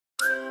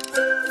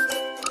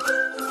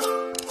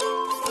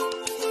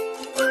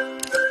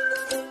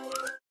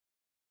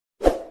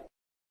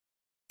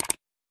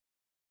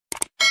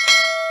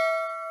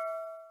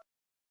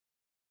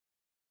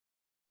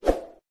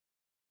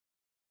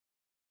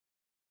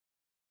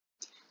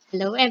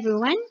Hello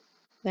everyone!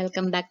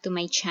 Welcome back to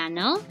my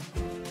channel.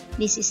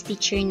 This is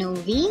Teacher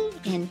Novi,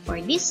 and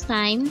for this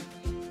time,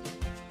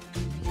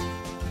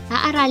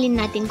 aaralin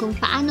natin kung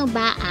paano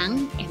ba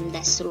ang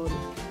MDAS Rule.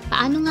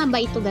 Paano nga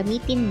ba ito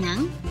gamitin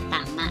ng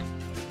tama?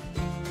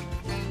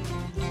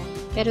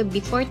 Pero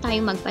before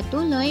tayo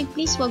magpatuloy,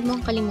 please huwag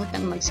mong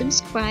kalimutang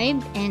mag-subscribe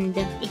and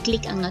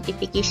i-click ang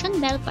notification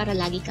bell para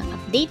lagi kang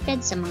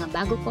updated sa mga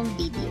bago kong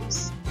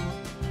videos.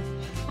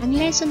 Ang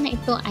lesson na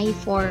ito ay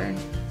for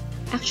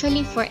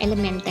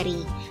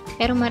elementary,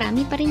 pero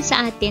marami pa rin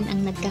sa atin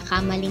ang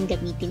nagkakamaling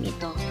gamitin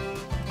ito.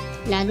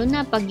 Lalo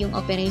na pag yung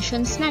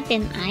operations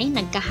natin ay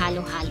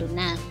nagkahalo-halo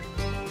na.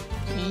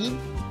 Okay?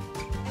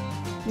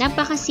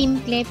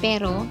 Napakasimple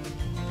pero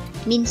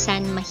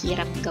minsan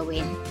mahirap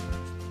gawin.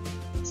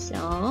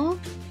 So,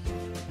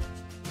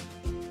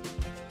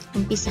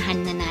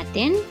 umpisahan na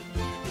natin.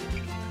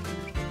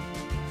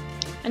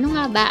 Ano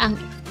nga ba ang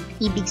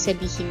ibig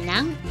sabihin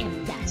ng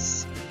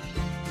MDAS?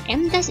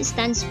 MDAS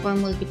stands for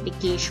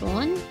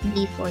multiplication,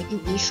 D for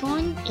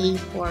division, A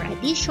for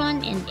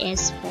addition, and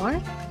S for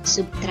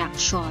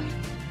subtraction.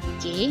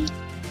 Okay?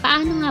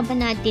 Paano nga ba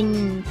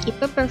natin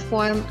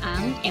ipa-perform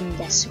ang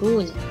MDAS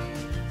rule?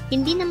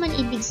 Hindi naman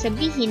ibig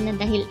sabihin na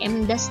dahil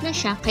MDAS na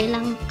siya,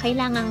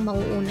 kailangang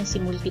mauuna si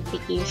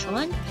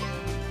multiplication,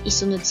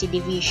 isunod si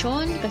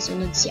division,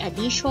 kasunod si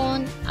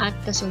addition, at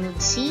kasunod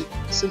si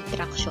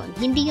subtraction.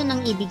 Hindi yun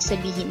ang ibig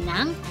sabihin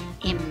ng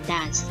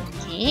MDAS.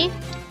 Okay?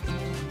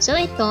 So,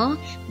 ito,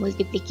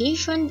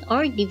 multiplication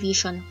or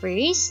division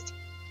first,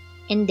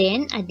 and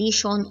then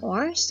addition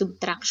or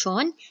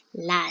subtraction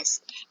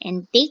last.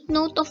 And take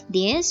note of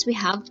this, we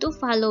have to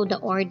follow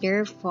the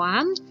order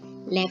from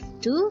left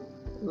to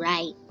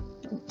right.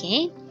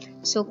 Okay?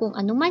 So, kung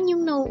ano man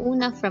yung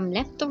nauuna from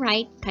left to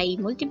right kay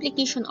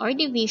multiplication or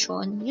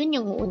division, yun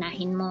yung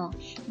uunahin mo.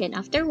 Then,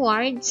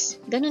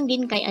 afterwards, ganun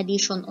din kay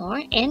addition or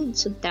and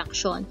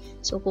subtraction.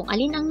 So, kung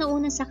alin ang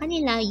nauna sa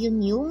kanila, yun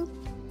yung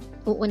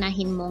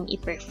uunahin mong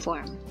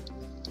i-perform.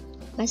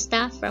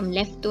 Basta from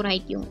left to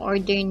right yung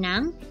order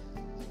ng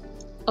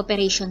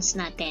operations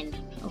natin.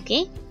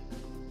 Okay?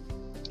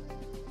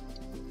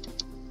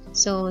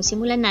 So,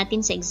 simulan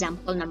natin sa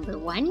example number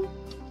 1.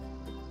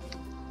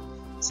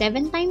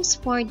 7 times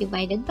 4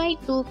 divided by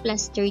 2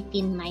 plus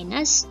 13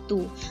 minus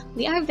 2.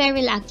 We are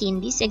very lucky in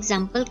this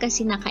example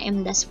kasi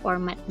naka-MDAS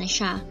format na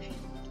siya.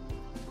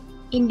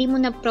 Hindi mo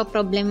na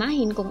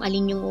problemahin kung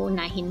alin yung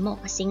uunahin mo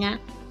kasi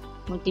nga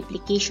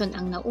multiplication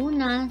ang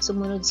nauna,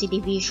 sumunod si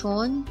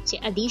division, si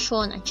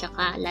addition, at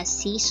saka last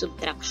si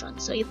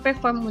subtraction. So,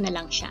 i-perform mo na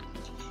lang siya.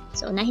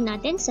 So, unahin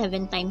natin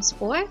 7 times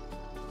 4.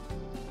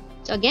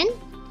 So, again,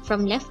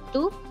 from left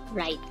to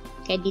right.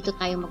 Kaya dito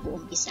tayo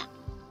mag-uumpisa.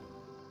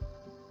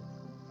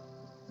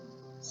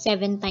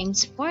 7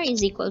 times 4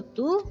 is equal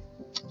to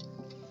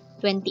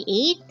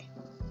 28.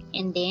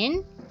 And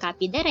then,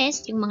 copy the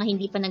rest, yung mga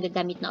hindi pa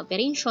nagagamit na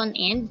operation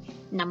and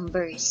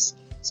numbers.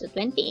 So,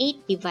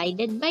 28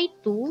 divided by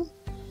 2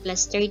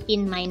 plus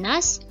 13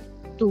 minus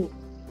 2.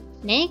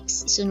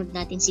 Next, isunod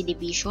natin si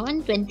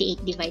division.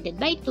 28 divided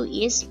by 2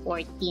 is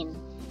 14.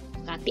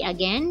 Copy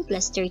again,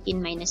 plus 13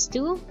 minus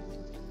 2.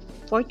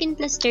 14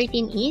 plus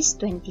 13 is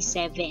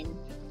 27.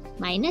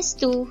 Minus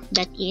 2,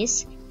 that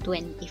is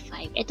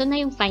 25. Ito na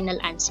yung final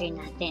answer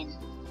natin.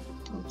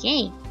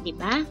 Okay, di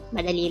ba?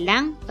 Madali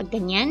lang pag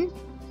ganyan.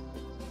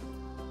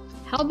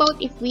 How about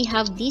if we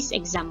have this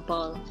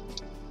example?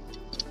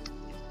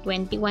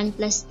 21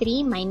 plus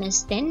 3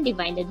 minus 10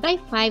 divided by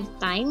 5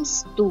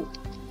 times 2.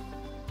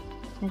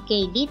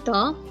 Okay,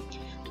 dito,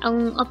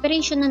 ang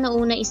operation na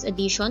nauna is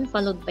addition,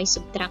 followed by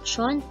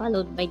subtraction,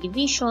 followed by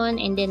division,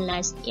 and then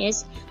last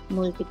is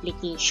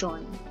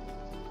multiplication.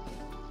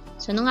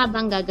 So, ano nga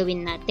bang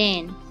gagawin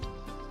natin?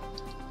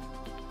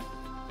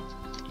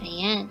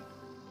 Ayan.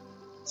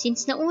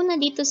 Since nauna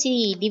dito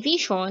si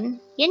division,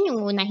 yan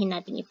yung unahin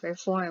natin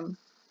i-perform.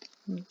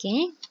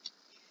 Okay?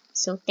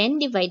 So, 10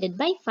 divided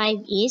by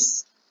 5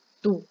 is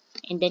 2.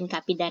 And then,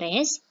 copy the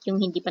rest,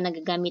 yung hindi pa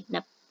nagagamit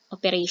na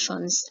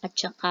operations at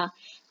saka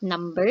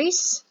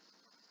numbers.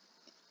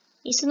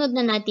 Isunod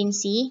na natin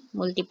si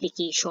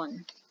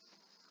multiplication.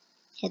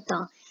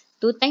 Ito,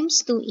 2 times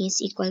 2 is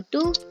equal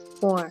to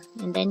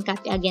 4. And then,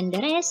 copy again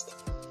the rest.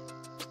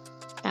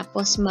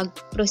 Tapos,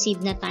 mag-proceed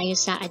na tayo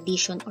sa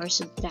addition or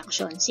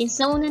subtraction. Since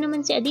nauna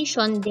naman si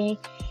addition,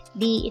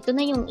 ito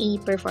na yung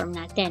i-perform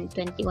natin.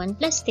 21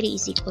 plus 3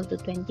 is equal to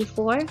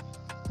 24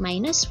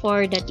 minus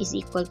 4, that is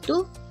equal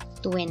to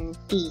 20.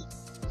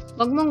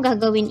 Huwag mong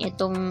gagawin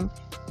itong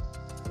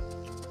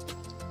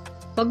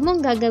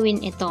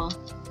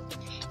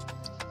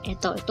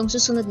itong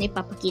susunod na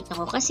ipapakita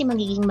ko kasi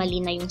magiging mali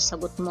na yung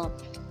sagot mo.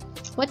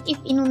 What if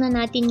inuna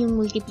natin yung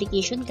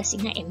multiplication kasi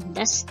nga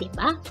MDAS,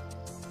 diba?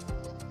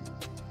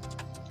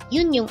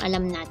 Yun yung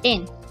alam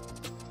natin.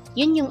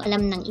 Yun yung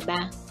alam ng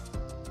iba.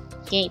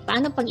 Okay,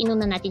 paano pag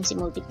inuna natin si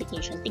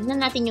multiplication? Tignan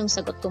natin yung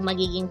sagot kung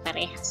magiging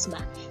parehas ba.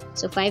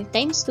 So, 5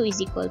 times 2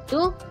 is equal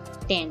to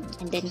 10.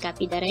 And then,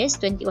 copy the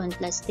rest. 21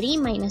 plus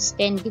 3 minus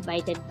 10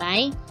 divided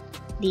by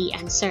the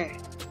answer.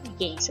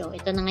 Okay, so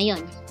ito na ngayon.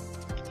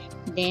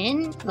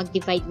 Then,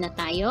 mag-divide na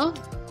tayo.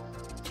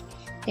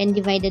 10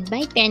 divided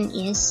by 10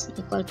 is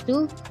equal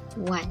to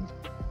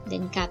 1.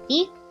 Then,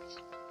 copy.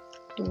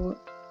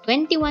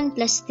 21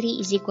 plus 3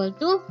 is equal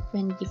to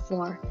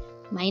 24.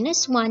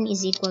 Minus 1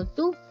 is equal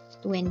to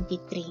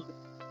 23.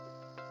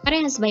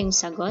 Parehas ba yung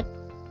sagot?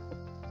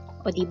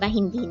 O diba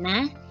hindi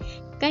na?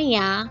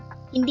 Kaya,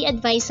 hindi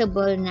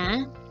advisable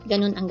na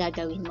ganun ang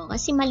gagawin mo.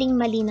 Kasi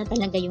maling-mali na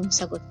talaga yung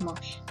sagot mo.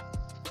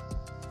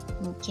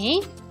 Okay?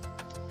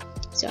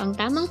 So, ang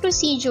tamang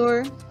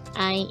procedure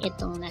ay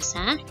itong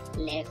nasa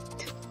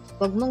left.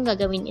 Huwag mong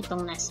gagawin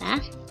itong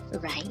nasa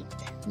right.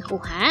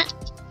 Nakuha?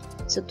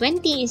 So,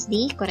 20 is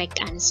the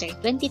correct answer.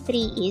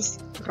 23 is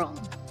wrong.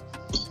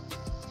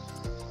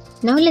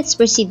 Now, let's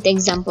proceed to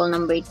example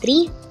number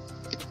 3.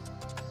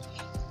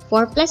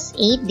 4 plus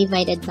 8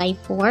 divided by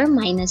 4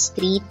 minus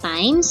 3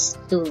 times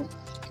 2.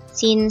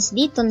 Since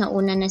dito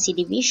nauna na si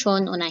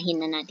division,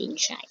 unahin na natin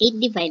siya.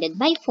 8 divided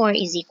by 4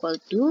 is equal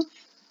to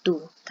 2.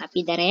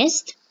 Copy the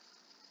rest.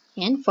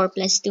 And 4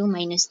 plus 2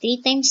 minus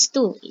 3 times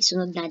 2.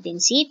 Isunod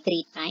natin si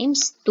 3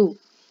 times 2.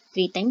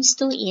 3 times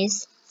 2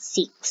 is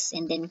 6.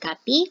 And then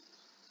copy.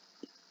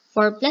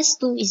 4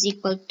 plus 2 is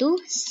equal to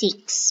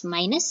 6.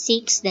 Minus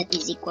 6, that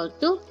is equal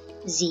to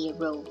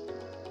 0.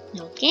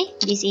 Okay,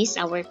 this is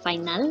our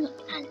final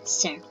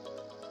answer.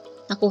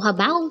 Nakuha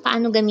ba kung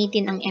paano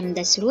gamitin ang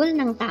MDAS rule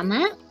ng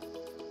tama?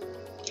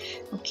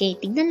 Okay,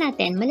 tignan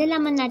natin.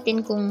 Malalaman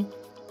natin kung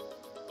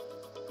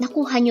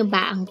nakuha nyo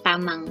ba ang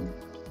tamang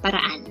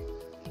paraan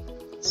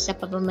sa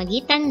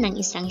pamamagitan ng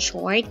isang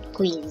short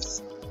quiz.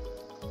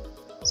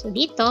 So,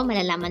 dito,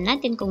 malalaman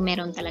natin kung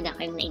meron talaga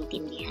kayong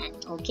naintindihan.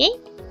 Okay?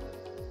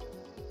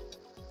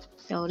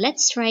 So,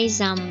 let's try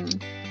some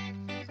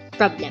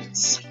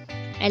problems.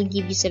 I'll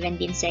give you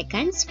 17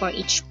 seconds for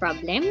each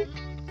problem.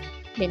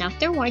 Then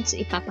afterwards,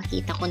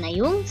 ipapakita ko na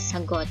yung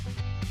sagot.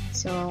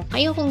 So,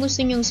 kayo kung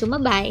gusto nyong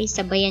sumabay,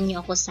 sabayan nyo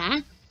ako sa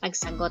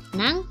pagsagot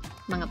ng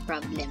mga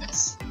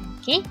problems.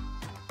 Okay?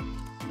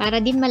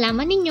 Para din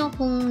malaman ninyo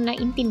kung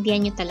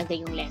naintindihan nyo talaga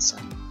yung lesson.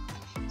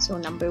 So,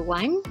 number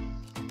 1.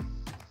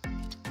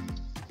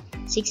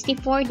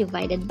 64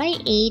 divided by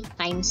 8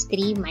 times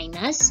 3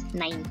 minus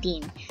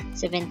 19.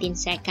 17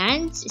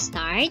 seconds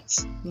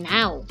starts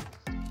now.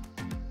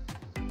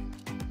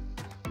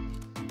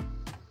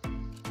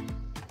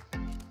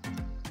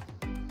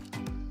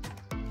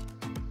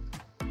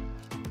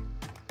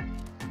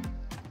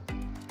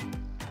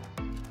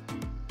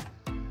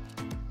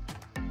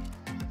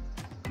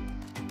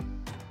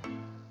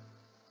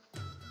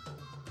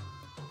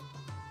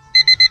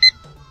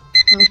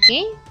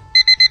 Okay,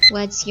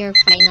 what's your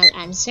final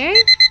answer?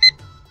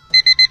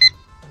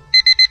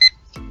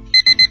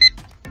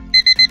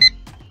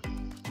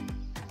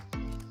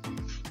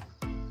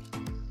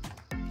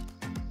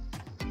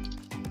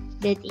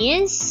 That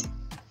is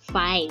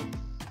 5.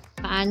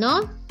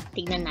 Paano?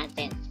 Tignan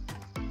natin.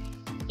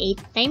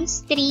 8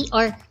 times 3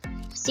 or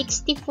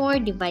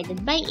 64 divided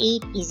by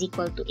 8 is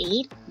equal to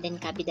 8. Then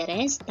copy the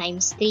rest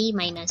times 3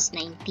 minus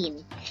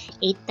 19.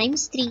 8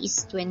 times 3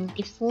 is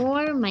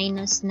 24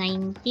 minus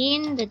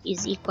 19. That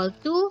is equal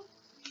to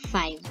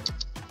 5.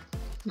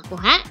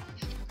 Nakuha?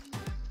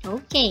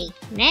 Okay,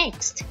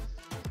 next.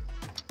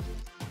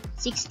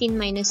 16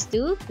 minus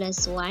 2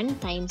 plus 1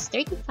 times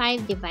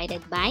 35 divided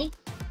by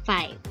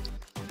 5.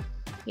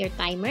 Your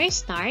timer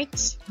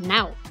starts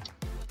now.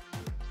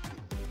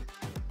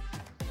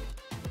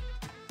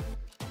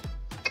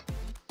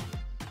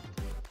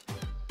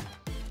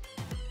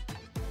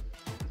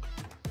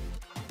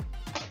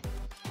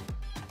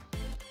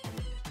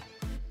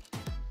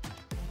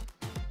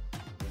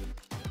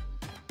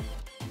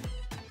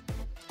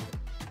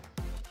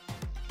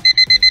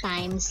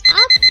 Time's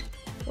up.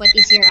 What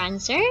is your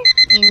answer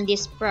in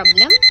this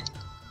problem?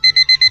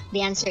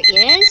 The answer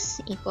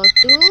is equal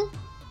to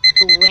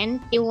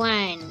 21.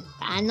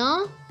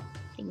 Paano?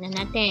 Tignan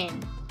natin.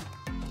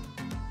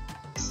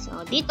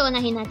 So, dito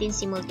unahin natin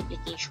si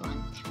multiplication.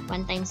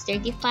 1 times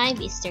 35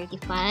 is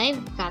 35.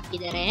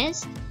 Copy the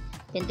rest.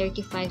 Then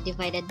 35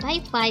 divided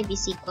by 5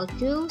 is equal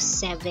to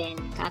 7.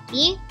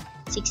 Copy.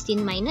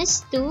 16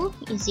 minus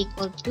 2 is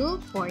equal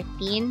to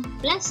 14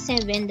 plus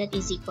 7, that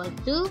is equal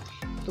to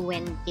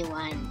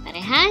 21.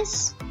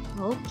 Parehas?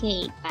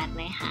 Okay,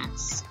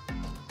 parehas.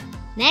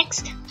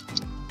 Next.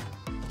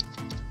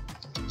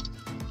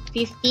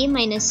 50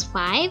 minus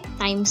 5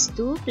 times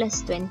 2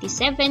 plus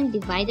 27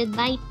 divided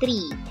by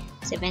 3.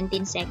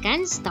 17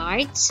 seconds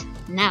starts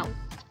now.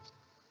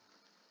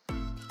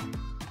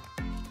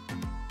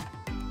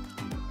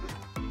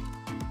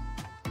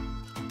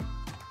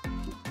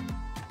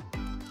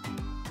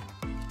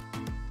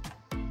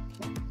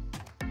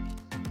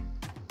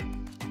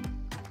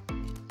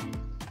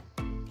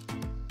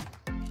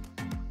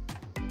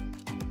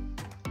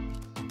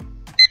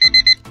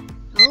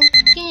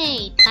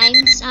 Okay,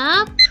 time's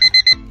up.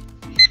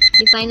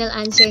 The final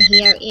answer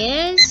here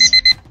is,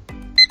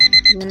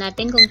 tignan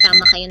natin kung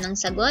tama kayo ng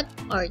sagot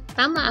or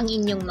tama ang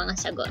inyong mga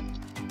sagot.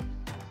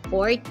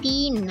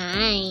 49.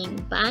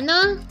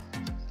 Paano?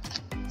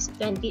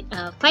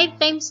 5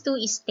 times 2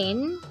 is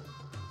 10.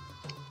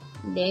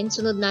 Then,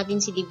 sunod natin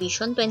si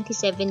division.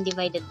 27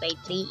 divided by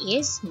 3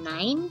 is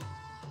 9.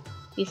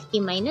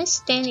 50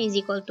 minus 10 is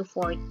equal to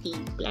 40.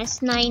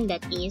 Plus 9,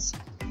 that is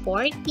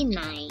 49.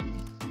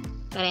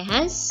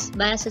 Parehas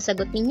ba sa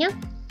sagot ninyo?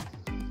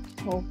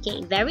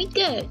 Okay, very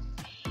good.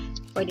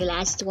 For the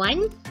last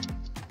one,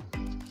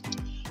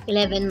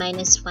 11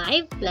 minus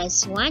 5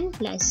 plus 1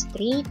 plus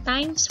 3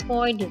 times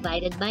 4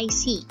 divided by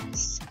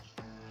 6.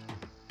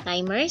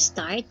 Timer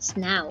starts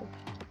now.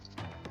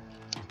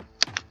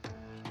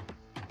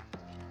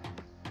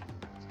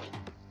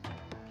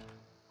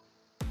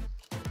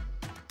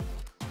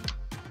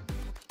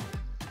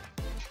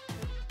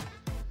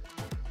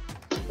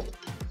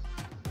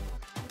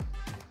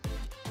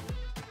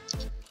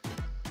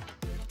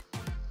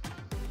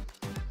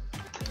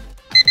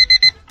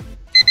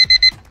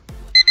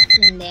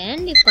 And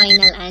then the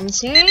final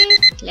answer,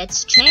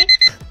 let's check.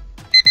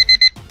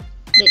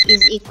 That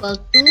is equal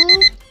to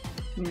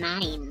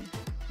 9.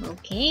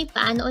 Okay,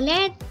 paano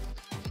ulit?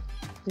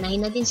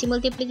 9 natin si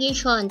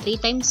multiplication.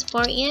 3 times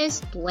 4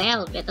 is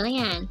 12. Ito na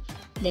yan.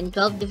 Then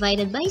 12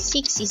 divided by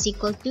 6 is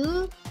equal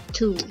to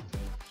 2.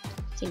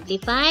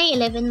 Simplify.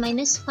 11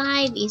 minus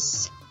 5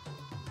 is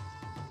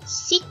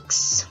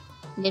 6.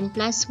 Then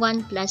plus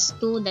 1 plus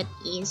 2, that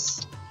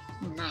is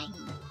 9.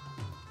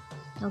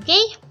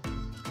 Okay?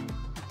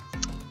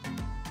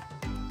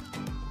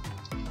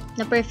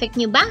 Na-perfect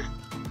nyo ba?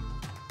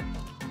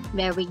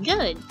 Very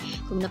good.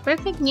 Kung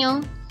na-perfect nyo,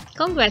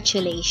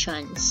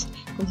 congratulations.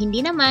 Kung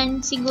hindi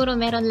naman, siguro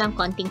meron lang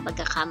konting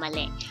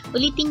pagkakamali.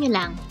 Ulitin nyo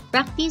lang,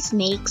 practice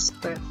makes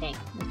perfect.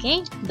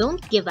 Okay?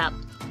 Don't give up.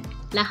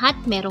 Lahat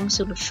merong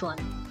solusyon.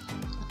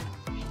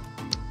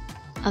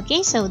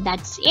 Okay, so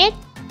that's it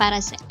para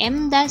sa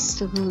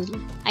MDAS Rule.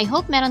 I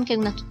hope meron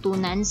kayong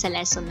natutunan sa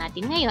lesson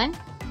natin ngayon.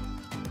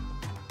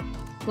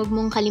 Huwag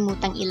mong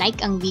kalimutang i-like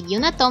ang video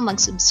na to,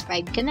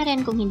 mag-subscribe ka na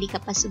rin kung hindi ka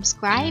pa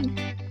subscribe.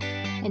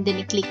 And then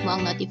i-click mo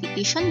ang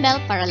notification bell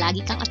para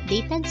lagi kang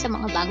updated sa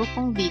mga bago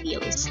kong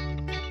videos.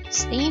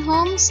 Stay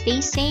home,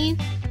 stay safe.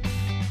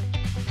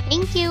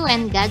 Thank you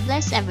and God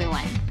bless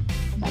everyone.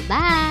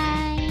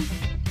 Bye-bye!